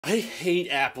I hate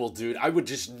Apple, dude. I would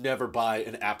just never buy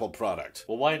an Apple product.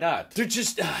 Well, why not? They're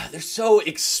just, they're so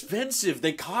expensive.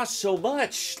 They cost so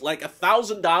much. Like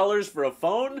 $1,000 for a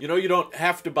phone? You know, you don't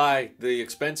have to buy the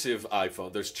expensive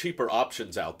iPhone. There's cheaper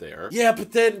options out there. Yeah,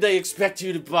 but then they expect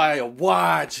you to buy a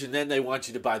watch, and then they want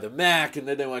you to buy the Mac, and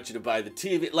then they want you to buy the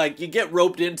TV. Like, you get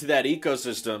roped into that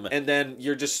ecosystem, and then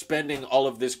you're just spending all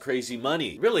of this crazy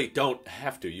money. You really don't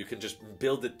have to. You can just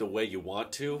build it the way you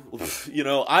want to. You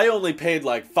know, I only paid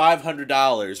like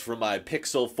 $500 for my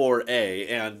Pixel 4a,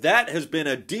 and that has been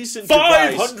a decent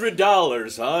device.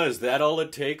 $500, huh? Is that all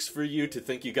it takes for you to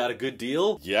think you got a good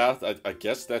deal? Yeah, I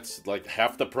guess that's like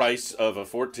half the price of a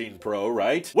 14 Pro,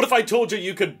 right? What if I told you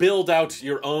you could build out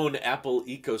your own Apple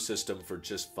ecosystem for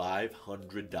just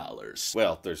 $500?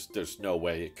 Well, there's no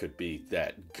way it could be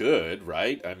that good,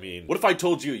 right? I mean, what if I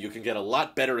told you you can get a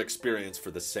lot better experience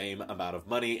for the same amount of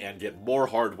money and get more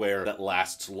hardware that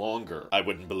lasts longer? I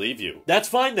wouldn't believe you. That's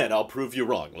fine then, I'll prove you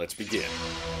wrong. Let's begin.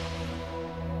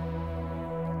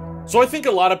 So I think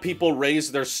a lot of people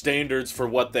raise their standards for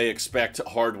what they expect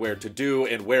hardware to do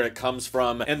and where it comes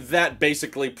from, and that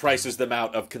basically prices them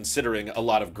out of considering a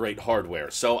lot of great hardware.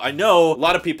 So I know a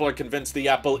lot of people are convinced the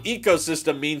Apple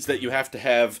ecosystem means that you have to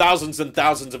have thousands and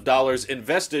thousands of dollars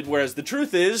invested, whereas the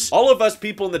truth is, all of us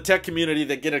people in the tech community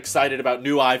that get excited about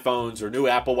new iPhones or new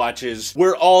Apple Watches,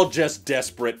 we're all just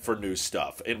desperate for new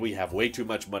stuff, and we have way too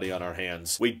much money on our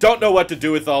hands. We don't know what to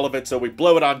do with all of it, so we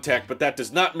blow it on tech, but that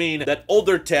does not mean that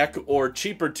older tech or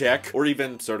cheaper tech, or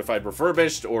even certified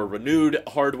refurbished or renewed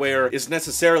hardware is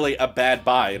necessarily a bad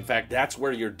buy. In fact, that's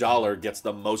where your dollar gets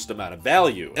the most amount of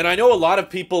value. And I know a lot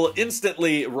of people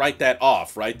instantly write that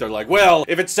off, right? They're like, well,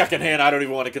 if it's secondhand, I don't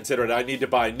even want to consider it. I need to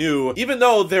buy new. Even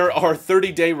though there are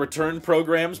 30-day return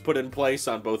programs put in place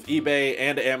on both eBay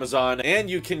and Amazon, and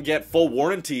you can get full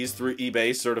warranties through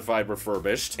eBay certified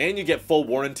refurbished, and you get full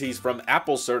warranties from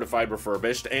Apple certified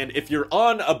refurbished, and if you're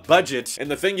on a budget, and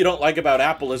the thing you don't like about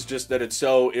Apple is just that it's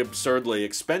so absurdly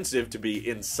expensive to be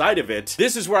inside of it,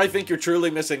 this is where I think you're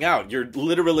truly missing out. You're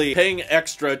literally paying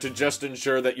extra to just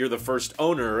ensure that you're the first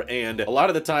owner, and a lot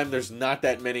of the time there's not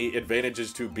that many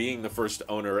advantages to being the first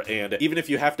owner, and even if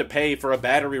you have to pay for a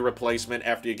battery replacement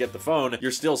after you get the phone,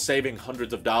 you're still saving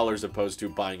hundreds of dollars opposed to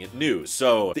buying it new.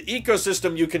 So the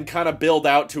ecosystem you can kind of build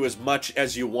out to as much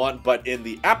as you want, but in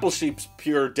the Apple sheep's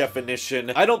pure definition,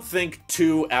 I don't think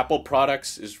 2 Apple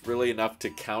products is really enough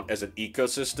to count as an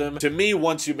ecosystem. To me,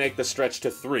 once you make the stretch to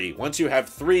 3, once you have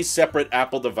 3 separate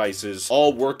Apple devices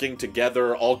all working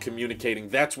together, all communicating,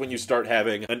 that's when you start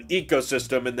having an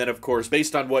ecosystem. And then of course,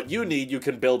 based on what you need, you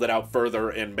can build it out further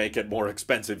and make it more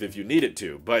expensive if you need it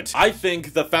to. But I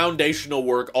think the foundational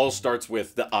work all starts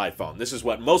with the iPhone. This is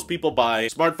what most people buy.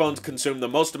 Smartphones consume the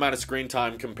most amount of screen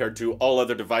time compared to all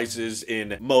other devices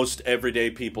in most everyday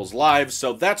people's lives.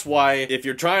 So that's why if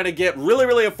you're trying to get really,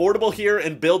 really affordable here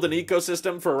and build an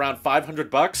ecosystem for around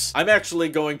 $500, I'm actually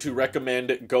going to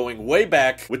recommend going way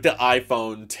back with the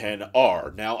iPhone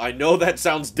XR. Now, I know that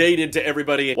sounds dated to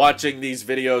everybody watching these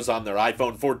videos on their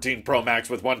iPhone 14 Pro Max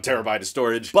with 1 terabyte of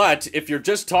storage, but if you're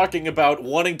just talking about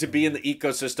wanting to be in the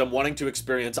ecosystem, wanting to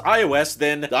experience iOS,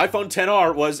 then the iPhone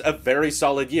XR was a very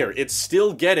solid year. It's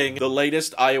still getting the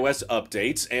latest iOS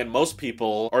updates, and most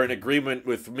people are in agreement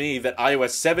with me that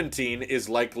iOS 17 is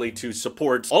likely to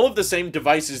support all of the same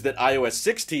devices that iOS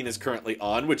 16 is currently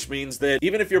on, which means that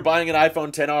even if you're buying an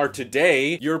iPhone XR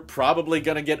today, you're probably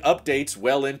gonna get updates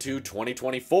well into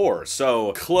 2024.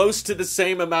 So close to the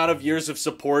same amount of years of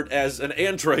support as an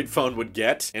Android phone would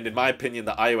get. And in my opinion,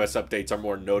 the iOS updates are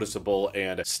more noticeable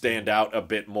and stand out a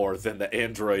bit more than the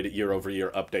Android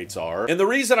year-over-year updates are. And the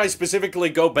reason I specifically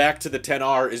go back to the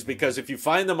XR is because if you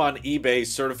find them on eBay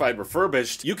certified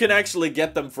refurbished, you can actually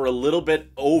get them for a little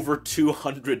bit over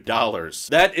 $200.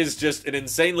 That is just an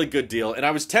insanely good deal. And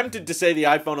I was tempted to say the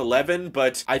iPhone 11,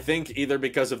 but I think either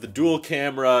because of the dual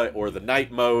camera or the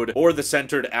night mode or the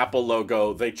centered Apple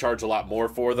logo, they charge a lot more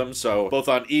for them. So both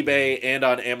on eBay and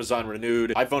on Amazon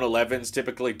Renewed, iPhone 11s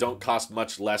typically don't cost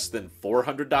much less than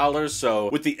 $400. So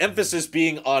with the emphasis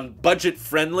being on budget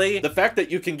friendly, the fact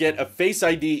that you can get a Face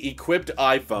ID equipped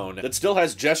iPhone that still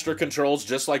has gesture controls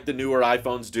just like the newer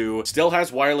iPhones do, still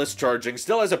has wireless charging,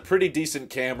 still has a pretty decent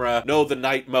camera. No, the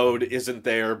night mode isn't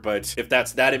there, but if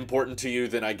that's that important to you,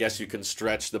 then I guess you can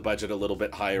stretch the budget a little little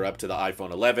bit higher up to the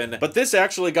iPhone 11. But this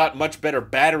actually got much better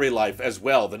battery life as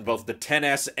well than both the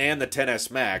XS and the XS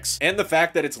Max. And the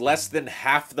fact that it's less than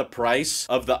half the price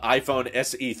of the iPhone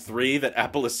SE 3 that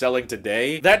Apple is selling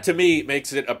today, that to me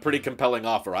makes it a pretty compelling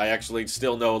offer. I actually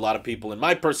still know a lot of people in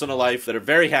my personal life that are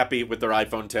very happy with their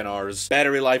iPhone XRs.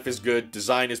 Battery life is good,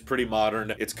 design is pretty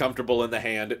modern, it's comfortable in the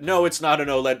hand. No, it's not an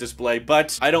OLED display,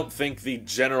 but I don't think the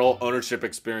general ownership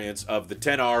experience of the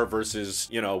XR versus,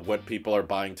 you know, what people are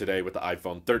buying today with the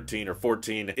iPhone 13 or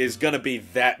 14 is gonna be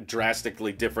that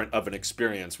drastically different of an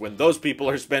experience. When those people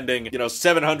are spending, you know,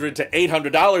 $700 to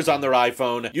 $800 on their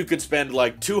iPhone, you could spend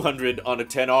like $200 on a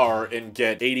XR and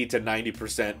get 80 to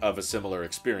 90% of a similar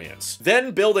experience.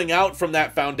 Then building out from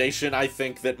that foundation, I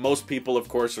think that most people, of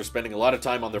course, are spending a lot of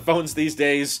time on their phones these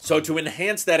days. So to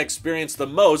enhance that experience the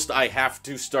most, I have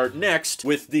to start next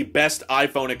with the best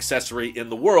iPhone accessory in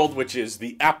the world, which is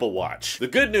the Apple Watch. The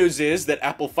good news is that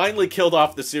Apple finally killed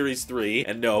off the Series 3,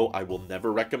 and no, I will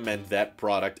never recommend that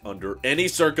product under any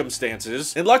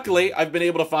circumstances. And luckily, I've been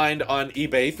able to find on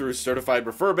eBay through certified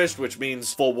refurbished, which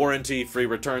means full warranty, free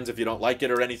returns if you don't like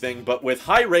it or anything. But with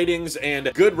high ratings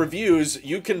and good reviews,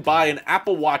 you can buy an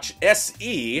Apple Watch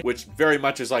SE, which very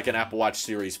much is like an Apple Watch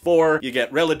Series 4. You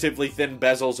get relatively thin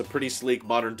bezels, a pretty sleek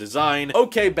modern design,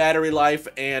 okay battery life,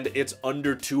 and it's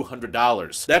under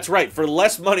 $200. That's right, for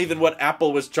less money than what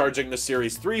Apple was charging the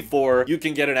Series 3 for, you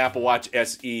can get an Apple Watch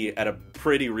SE at a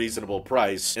pretty reasonable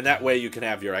price. And that way you can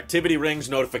have your activity rings,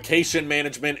 notification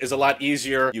management is a lot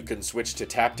easier. You can switch to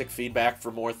taptic feedback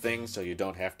for more things so you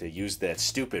don't have to use that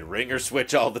stupid ringer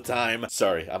switch all the time.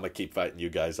 Sorry, I'm gonna keep fighting you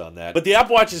guys on that. But the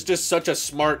Apple Watch is just such a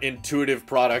smart, intuitive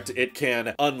product. It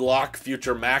can unlock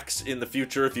future Macs in the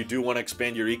future if you do want to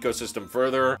expand your ecosystem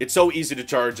further. It's so easy to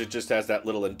charge, it just has that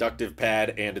little inductive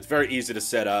pad, and it's very easy to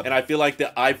set up. And I feel like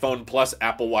the iPhone plus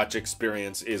Apple Watch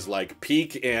experience is like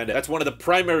peak, and that's one of the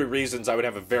primary reasons I would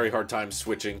have a very hard time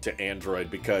switching to Android,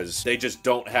 because they just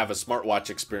don't have a smartwatch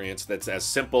experience that's as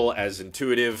simple, as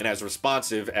intuitive, and as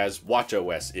responsive as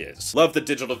watchOS is. Love the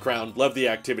digital crown, love the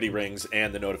activity rings,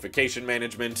 and the notification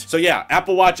management. So yeah,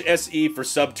 Apple Watch SE for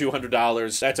sub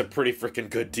 $200, that's a pretty freaking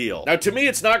good deal. Now to me,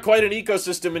 it's not quite an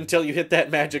ecosystem until you hit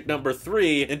that magic number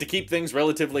 3, and to keep things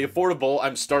relatively affordable,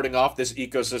 I'm starting off this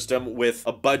ecosystem with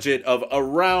a budget of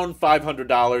around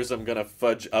 $500. I'm gonna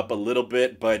fudge up a little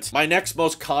bit, but my next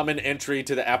most common entry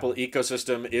to the Apple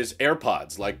ecosystem is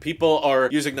AirPods. Like, people are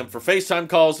using them for FaceTime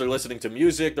calls, they're listening to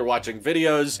music, they're watching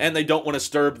videos, and they don't want to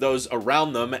disturb those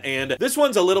around them. And this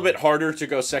one's a little bit harder to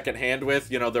go secondhand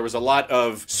with. You know, there was a lot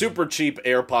of super cheap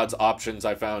AirPods options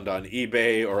I found on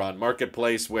eBay or on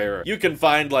Marketplace where you can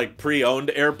find like pre-owned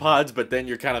AirPods, but then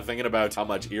you're kind of thinking about how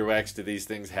much earwax do these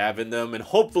things have in them, and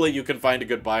hopefully you can find a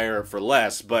good buyer for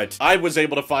less. But I was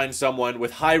able to find someone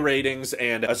with high ratings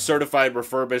and a certified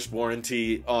refurbished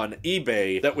warranty on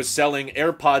eBay that was selling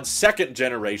AirPods 2nd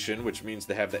generation, which means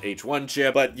they have the H1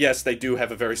 chip. But yes, they do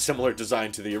have a very similar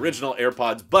design to the original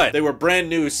AirPods, but they were brand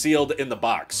new, sealed in the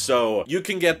box. So you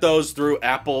can get those through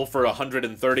Apple for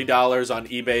 $130. On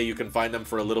eBay, you can find them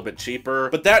for a little bit cheaper.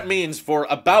 But that means for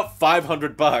about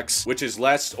 $500, which is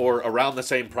less or around the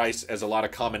same price as a lot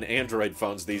of common Android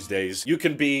phones these days, you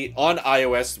can be on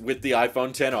iOS with the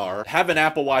iPhone XR, have an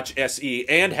Apple Watch SE,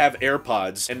 and have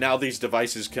AirPods, and now these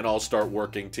devices can all start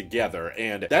working together.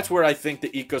 And that's where I think the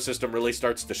ecosystem really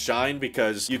starts to shine,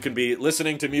 because you can be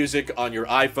listening to music on your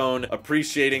iPhone,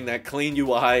 appreciating that clean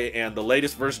UI and the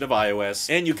latest version of iOS,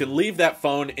 and you can leave that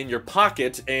phone in your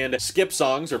pocket and skip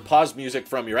songs or pause music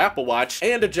from your Apple Watch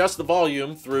and adjust the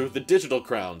volume through the digital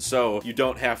crown, so you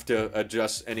don't have to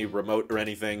adjust any remote or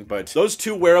anything. But those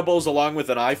two wearables along with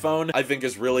an iPhone, I think,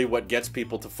 is really what gets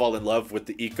people to fall in love with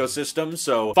the ecosystem.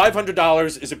 So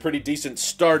 $500 is a pretty decent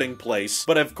starting place,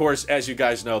 but of course, as you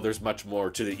guys know, there's much more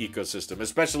to the ecosystem,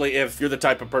 especially if you're the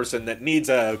type of person that needs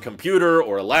a computer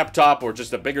or a laptop or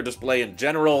just a bigger display in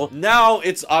general. Now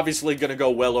it's obviously gonna go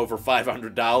well over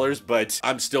 $500, but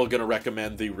I'm still gonna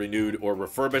recommend the renewed or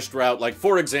refurbished route. Like,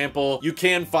 for example, you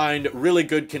can find really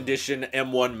good condition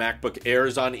M1 MacBook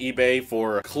Airs on eBay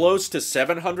for close to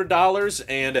 $700,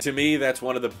 and to me, that's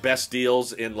one of the best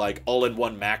deals in like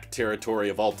all-in-one Mac territory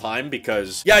of all time,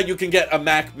 because yeah, you can get a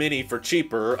Mac Mini for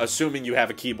cheaper, assuming you have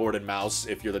a keyboard and mouse.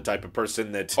 If you're the type of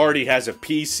person that already has a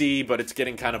PC, but it's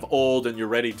getting kind of old and you're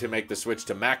ready to make the switch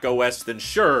to Mac OS, then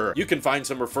sure, you can find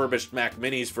some refurbished Mac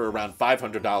Minis for around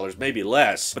 $500, maybe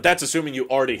less, but that's assuming you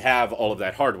already have all of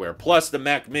that hardware. Plus, the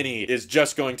Mac Mini is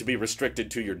just going to be restricted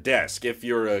to your desk. If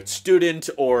you're a student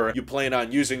or you plan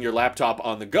on using your laptop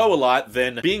on the go a lot,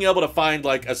 then being able to find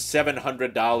like a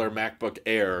 $700 MacBook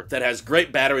Air that has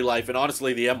great battery life, and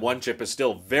honestly, the M1 chip is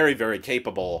still very, very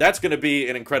capable, that's going to be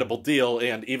an incredible deal.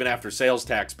 And even after sales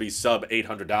tax, packs be sub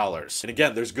 $800. And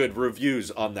again, there's good reviews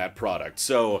on that product.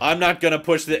 So I'm not gonna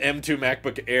push the M2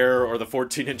 MacBook Air or the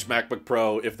 14-inch MacBook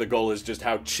Pro if the goal is just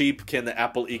how cheap can the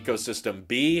Apple ecosystem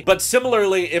be. But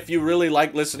similarly, if you really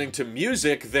like listening to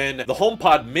music, then the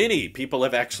HomePod Mini, people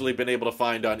have actually been able to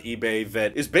find on eBay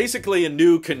that is basically a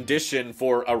new condition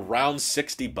for around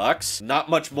 60 bucks.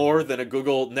 Not much more than a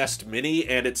Google Nest Mini,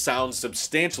 and it sounds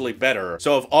substantially better.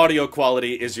 So if audio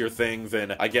quality is your thing,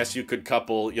 then I guess you could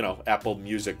couple, you know, Apple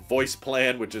Music voice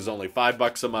plan, which is only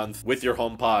 $5 a month, with your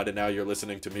HomePod, and now you're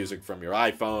listening to music from your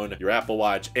iPhone, your Apple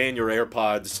Watch, and your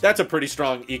AirPods. That's a pretty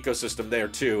strong ecosystem there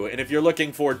too. And if you're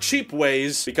looking for cheap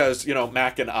ways, because, you know,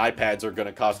 Mac and iPads are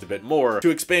gonna cost a bit more, to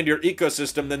expand your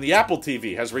ecosystem, then the Apple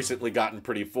TV has recently gotten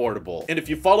pretty affordable. And if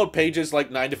you follow pages like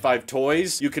 9 to 5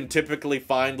 Toys, you can typically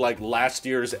find like last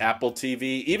year's Apple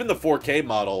TV, even the 4K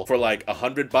model, for like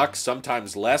 $100,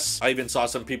 sometimes less. I even saw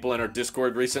some people in our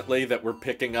Discord recently that were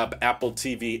picking up Apple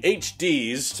TV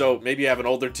HDs, so maybe you have an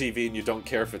older TV and you don't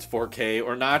care if it's 4K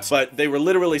or not, but they were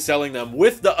literally selling them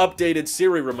with the updated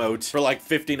Siri remote for like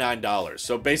 $59.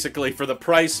 So basically, for the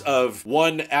price of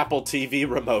one Apple TV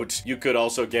remote, you could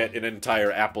also get an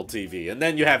entire Apple TV. And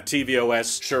then you have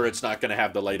tvOS. Sure, it's not going to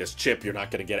have the latest chip. You're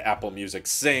not going to get Apple Music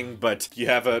Sing, but you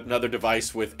have another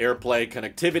device with AirPlay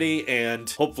connectivity and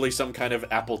hopefully some kind of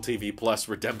Apple TV Plus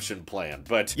redemption plan.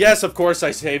 But yes, of course,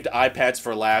 I saved iPads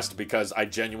for last because I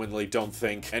genuinely don't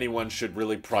think anyone should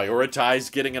really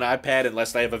prioritize getting an iPad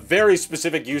unless they have a very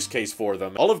specific use case for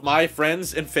them. All of my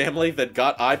friends and family that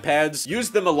got iPads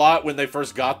used them a lot when they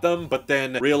first got them, but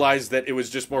then realized that it was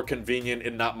just more convenient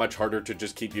and not much harder to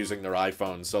just keep using their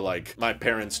iPhones. So like, my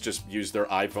parents just use their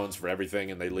iPhones for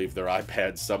everything and they leave their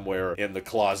iPads somewhere in the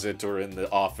closet or in the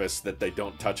office that they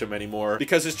don't touch them anymore,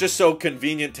 because it's just so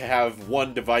convenient to have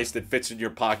one device that fits in your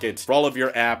pocket for all of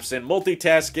your apps. And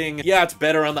multitasking, yeah, it's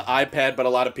better on the iPad, but a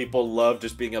lot of people love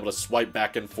just being able to swipe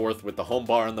back and forth with the home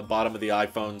bar on the bottom of the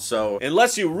iPhone. So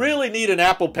unless you really need an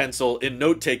Apple Pencil in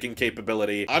note-taking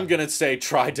capability, I'm gonna say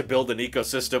try to build an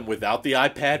ecosystem without the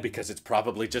iPad, because it's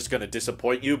probably just gonna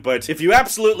disappoint you. But if you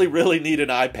absolutely really need an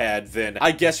iPad, then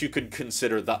I guess you could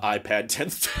consider the iPad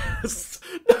 10th.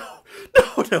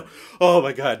 No. Oh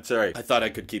my god, sorry. I thought I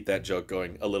could keep that joke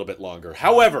going a little bit longer.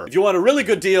 However, if you want a really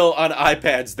good deal on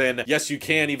iPads, then yes, you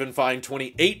can even find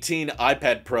 2018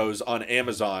 iPad Pros on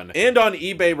Amazon and on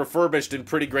eBay refurbished in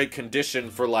pretty great condition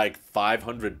for like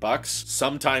 $500,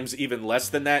 sometimes even less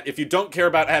than that. If you don't care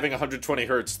about having 120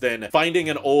 Hertz, then finding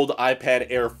an old iPad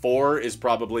Air 4 is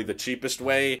probably the cheapest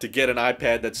way to get an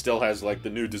iPad that still has like the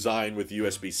new design with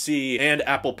USB-C and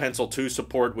Apple Pencil 2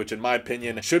 support, which in my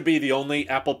opinion should be the only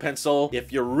Apple Pencil.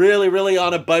 If you're really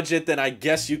on a budget, then I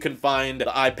guess you can find the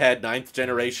iPad 9th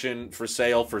generation for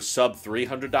sale for sub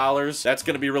 $300. That's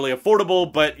going to be really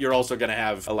affordable, but you're also going to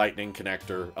have a lightning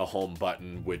connector, a home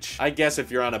button, which I guess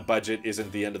if you're on a budget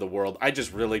isn't the end of the world. I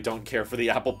just really don't care for the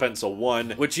Apple Pencil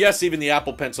 1, which yes, even the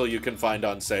Apple Pencil you can find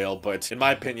on sale, but in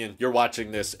my opinion, you're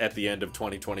watching this at the end of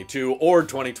 2022 or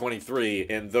 2023.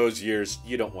 In those years,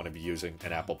 you don't want to be using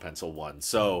an Apple Pencil 1.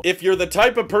 So if you're the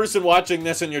type of person watching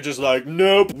this and you're just like,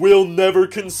 nope, we'll never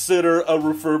consider a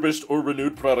refurbished or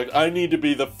renewed product, I need to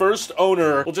be the first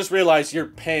owner, well, just realize you're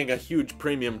paying a huge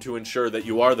premium to ensure that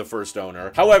you are the first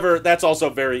owner. However, that's also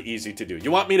very easy to do.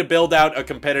 You want me to build out a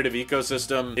competitive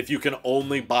ecosystem? If you can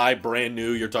only buy brand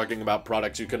new, you're talking about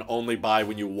products you can only buy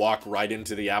when you walk right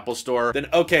into the Apple Store, then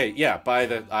okay, yeah, buy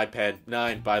the iPad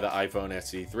 9, buy the iPhone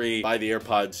SE 3, buy the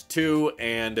AirPods 2,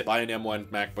 and buy an M1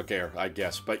 MacBook Air, I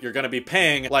guess. But you're gonna be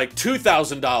paying like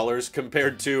 $2,000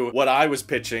 compared to what I was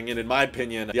pitching, and in my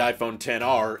opinion, the iPhone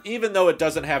XR, even though it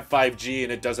doesn't have 5G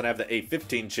and it doesn't have the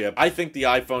A15 chip, I think the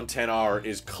iPhone XR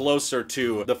is closer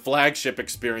to the flagship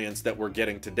experience that we're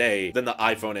getting today than the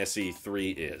iPhone SE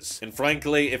 3 is. And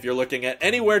frankly, if you're looking at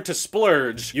anywhere to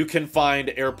splurge, you can find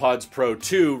AirPods Pro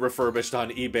 2 refurbished on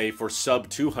eBay for sub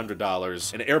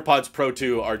 $200. And AirPods Pro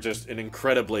 2 are just an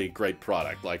incredibly great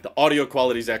product. Like, the audio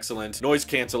quality is excellent, noise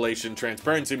cancellation,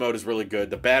 transparency mode is really good,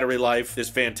 the battery life is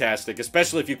fantastic,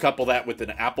 especially if you couple that with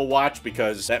an Apple Watch,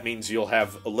 because that means you'll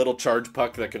have a little charge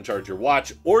puck that can charge your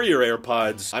watch or your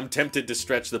AirPods. I'm tempted to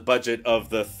stretch the budget of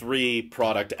the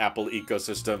 3-product Apple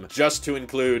ecosystem just to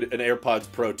include an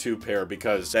AirPods Pro 2 pair,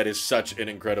 because that is such an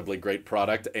incredibly great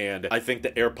product, and I think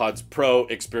the AirPods Pro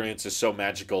experience is so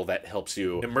magical that helps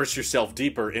you immerse yourself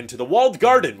deeper into the walled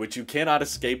garden, which you cannot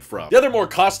escape from. The other more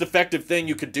cost-effective thing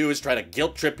you could do is try to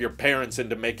guilt trip your parents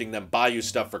into making them buy you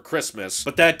stuff for Christmas,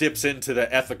 but that dips into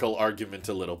the ethical argument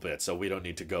a little bit, so we don't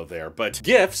need to go there. But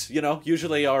gifts, you know,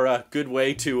 usually are a good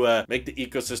way to make the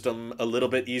ecosystem a little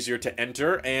bit easier to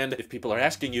enter. And if people are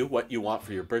asking you what you want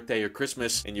for your birthday or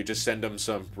Christmas, and you just send them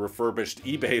some refurbished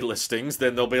eBay listings,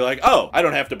 then they'll be like, oh, I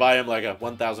don't have to buy him like a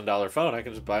 $1,000 phone. I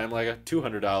can just buy him like a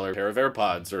 $200 pair of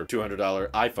AirPods or $200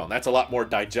 iPhone. That's a lot more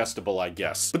digestible, I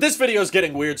guess. But this video is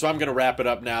getting weird, so I'm gonna wrap it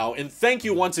up now. And thank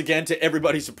you once again to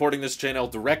everybody supporting this channel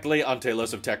directly on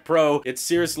Tailosive Tech Pro. It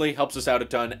seriously helps us out a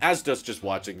ton, as does just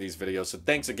watching these videos. So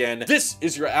thanks again. This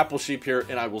is your Apple Sheep here,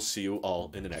 and I will see you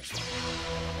all in the next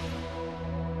one.